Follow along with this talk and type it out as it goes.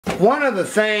One of the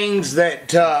things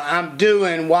that I'm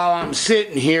doing while I'm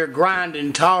sitting here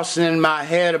grinding, tossing in my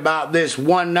head about this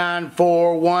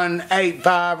 194,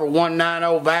 185, or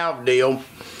 190 valve deal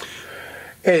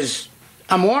is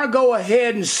I'm going to go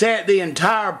ahead and set the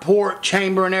entire port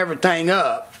chamber and everything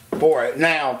up for it.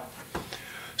 Now,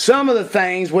 some of the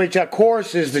things, which of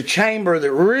course is the chamber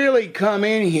that really come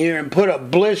in here and put a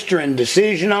blistering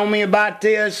decision on me about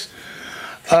this,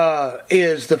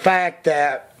 is the fact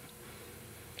that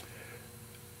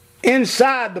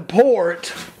inside the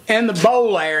port and the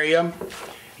bowl area,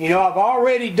 you know, I've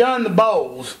already done the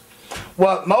bowls.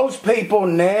 What most people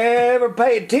never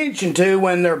pay attention to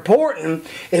when they're porting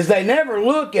is they never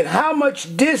look at how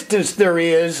much distance there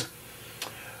is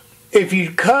if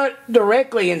you cut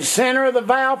directly in center of the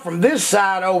valve from this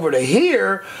side over to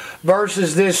here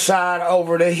versus this side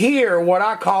over to here, what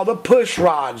I call the push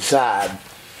rod side.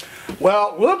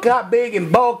 Well, look how big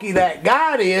and bulky that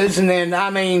guide is, and then, I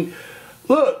mean,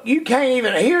 look, you can't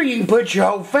even, here you can put your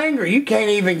whole finger, you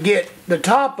can't even get the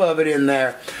top of it in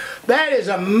there. That is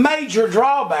a major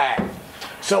drawback.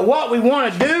 So what we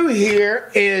want to do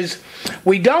here is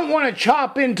we don't want to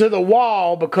chop into the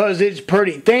wall because it's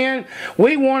pretty thin.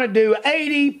 We want to do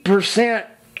 80%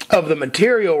 of the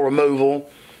material removal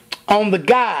on the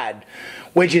guide,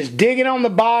 which is digging on the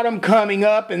bottom, coming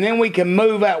up, and then we can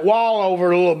move that wall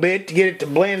over a little bit to get it to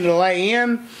blend and lay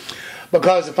in.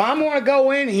 Because if I'm going to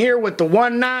go in here with the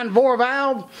 194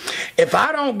 valve, if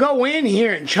I don't go in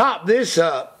here and chop this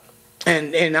up,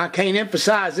 and I can't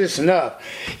emphasize this enough,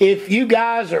 if you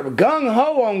guys are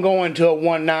gung-ho on going to a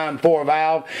 194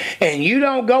 valve and you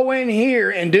don't go in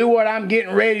here and do what I'm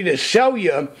getting ready to show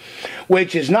you,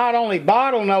 which is not only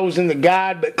bottlenosing the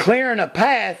guide but clearing a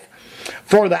path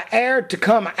for the air to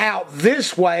come out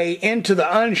this way into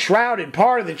the unshrouded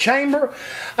part of the chamber,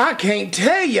 I can't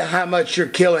tell you how much you're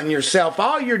killing yourself.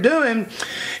 All you're doing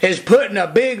is putting a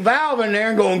big valve in there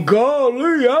and going,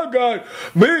 golly, I got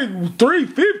big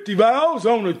 350 valves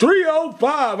on the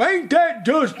 305. Ain't that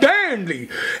just dandy?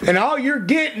 And all you're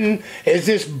getting is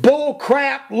this bull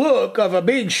crap look of a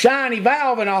big shiny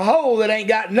valve in a hole that ain't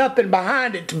got nothing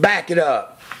behind it to back it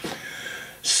up.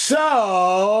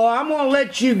 So, I'm going to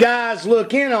let you guys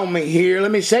look in on me here.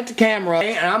 Let me set the camera up,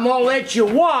 and I'm going to let you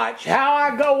watch how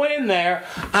I go in there.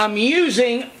 I'm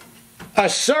using a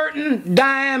certain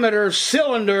diameter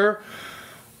cylinder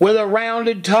with a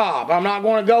rounded top. I'm not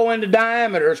going to go into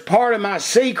diameters. Part of my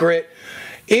secret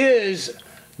is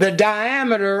the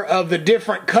diameter of the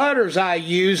different cutters I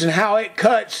use and how it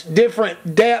cuts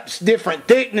different depths, different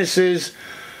thicknesses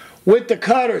with the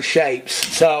cutter shapes.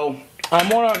 So I'm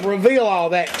going to reveal all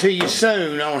that to you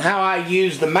soon on how I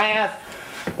use the math,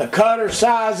 the cutter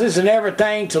sizes, and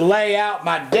everything to lay out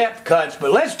my depth cuts.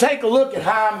 But let's take a look at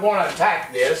how I'm going to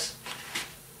attack this.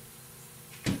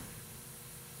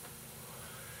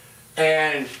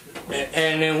 And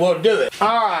then we'll do it.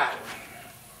 Alright.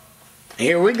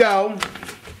 Here we go.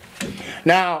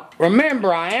 Now,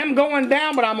 remember, I am going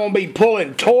down, but I'm going to be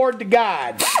pulling toward the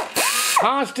guide.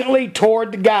 Constantly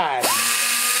toward the guide.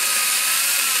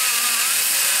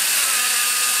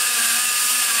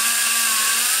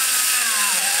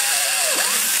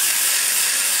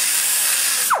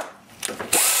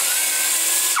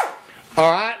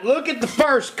 Alright, look at the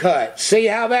first cut. See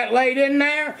how that laid in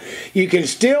there? You can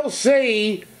still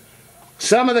see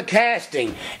some of the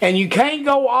casting. And you can't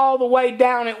go all the way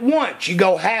down at once. You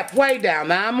go halfway down.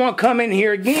 Now I'm going to come in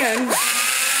here again.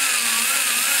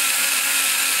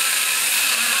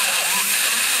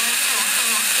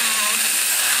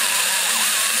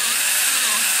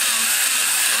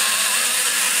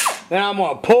 Then I'm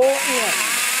going to pull in.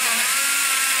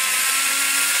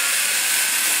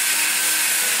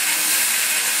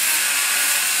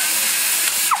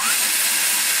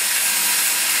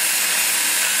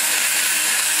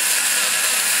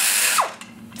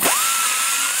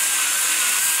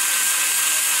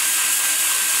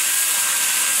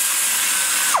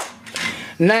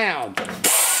 Now,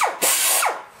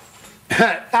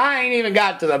 I ain't even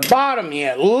got to the bottom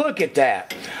yet. Look at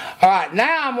that. Alright,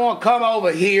 now I'm going to come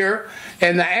over here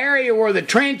in the area where the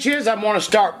trench is. I'm going to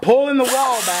start pulling the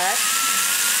wall back.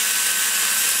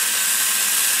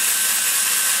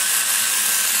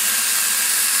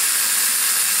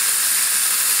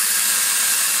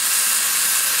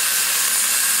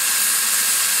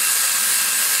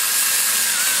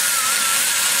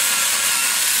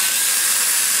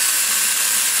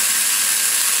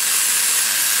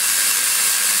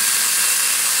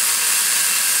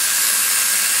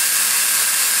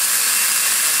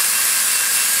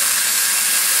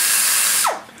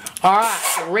 Alright,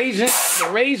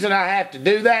 the reason I have to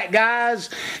do that,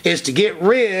 guys, is to get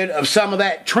rid of some of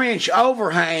that trench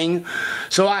overhang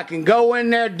so I can go in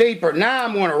there deeper. Now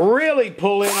I'm going to really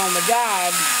pull in on the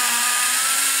guide.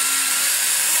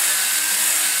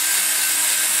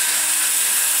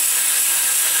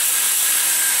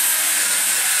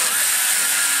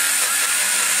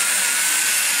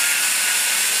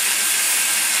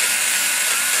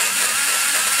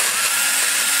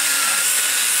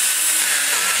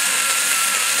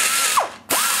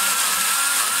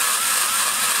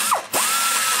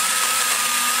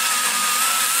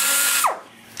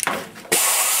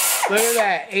 Look at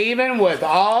that. Even with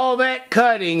all that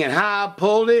cutting and how I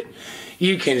pulled it,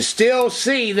 you can still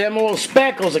see them little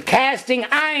speckles of casting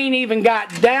I ain't even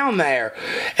got down there.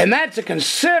 And that's a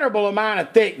considerable amount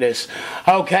of thickness.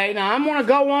 Okay, now I'm going to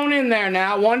go on in there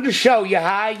now. I wanted to show you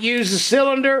how I use the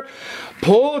cylinder.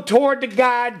 Pull toward the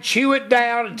guide, chew it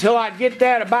down until I get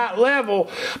that about level.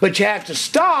 But you have to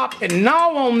stop and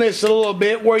gnaw on this a little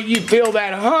bit where you feel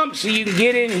that hump so you can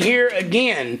get in here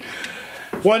again.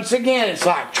 Once again, it's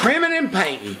like trimming and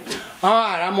painting.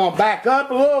 Alright, I'm going to back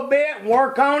up a little bit and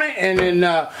work on it, and then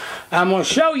I'm going to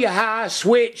show you how I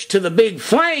switch to the big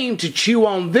flame to chew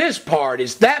on this part.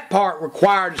 It's that part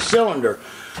required a cylinder.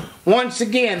 Once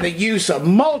again, the use of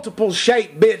multiple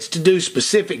shaped bits to do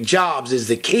specific jobs is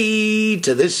the key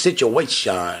to this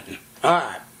situation.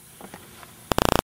 Alright.